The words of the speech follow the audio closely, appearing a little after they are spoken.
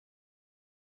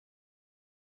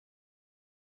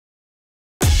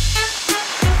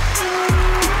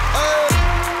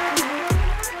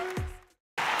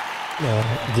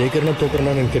ஜெயிக்கிறனா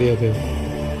தோக்குறனா எனக்கு தெரியாது.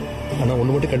 ஆனா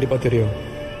ஒண்ணு மட்டும் கண்டிப்பா தெரியும்,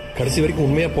 கடைசி வரைக்கும்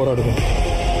உண்மையா போராடுவேன்.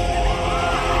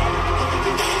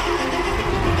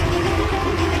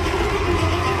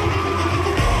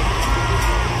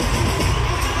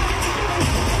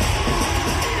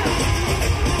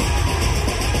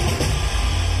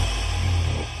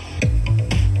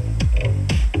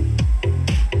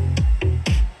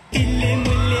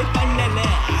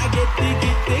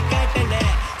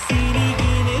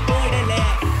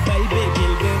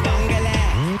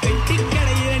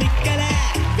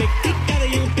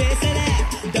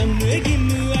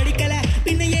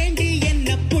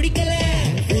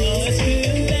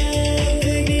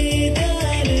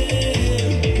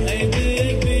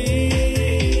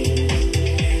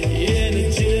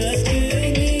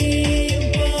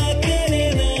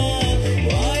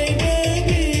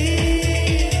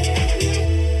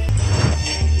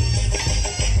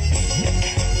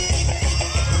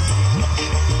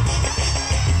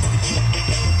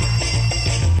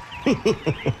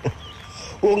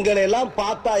 உங்களை எல்லாம்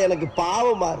பார்த்தா எனக்கு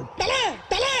பாவமா இருக்கு. தல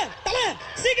தல தல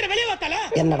சீக்கிரம் வெளியே வா தல.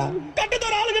 என்னடா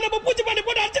கட்டத்தோட ஆளுங்க நம்ம பூச்சி பண்ணி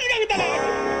போட்டு அடிச்சிருக்காங்க தல.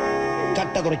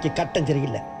 கட்டதுறைக்கு கட்டம்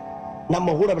சரியில்லை.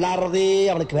 நம்ம கூட விளையாடுறதே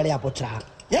அவனுக்கு வேலையா போச்சுடா.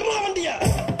 எர்ரா வண்டியா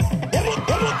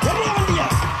வண்டியா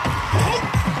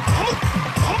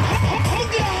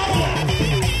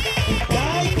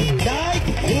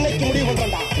இன்னைக்கு முடிவு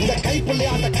பண்றா. இந்த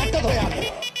கைப்புள்ளையாட்ட கட்டதுறையாட்ட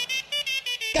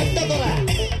கட்டதுறை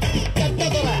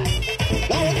கட்டதுறை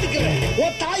நான் ஒத்துக்கிறேன். ஓ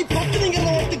தாய்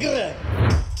பத்துங்கிறத ஒத்துக்கிறேன்.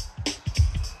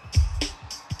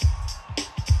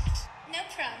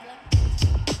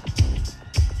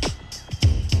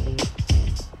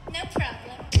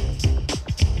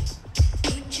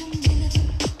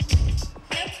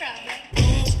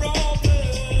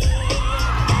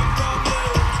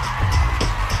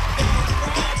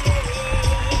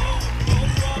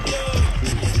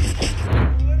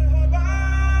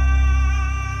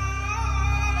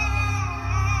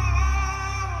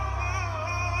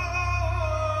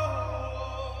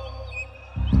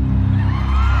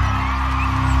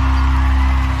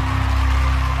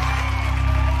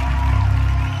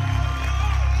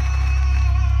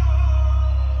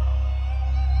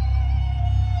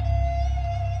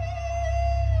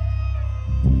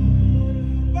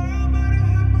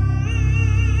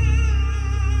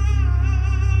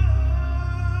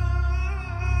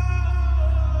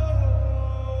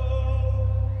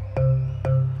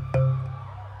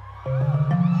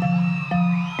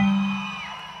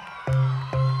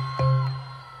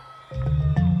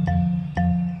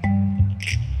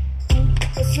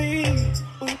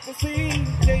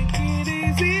 Take it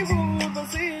easy, move the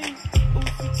scene.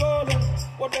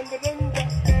 What's the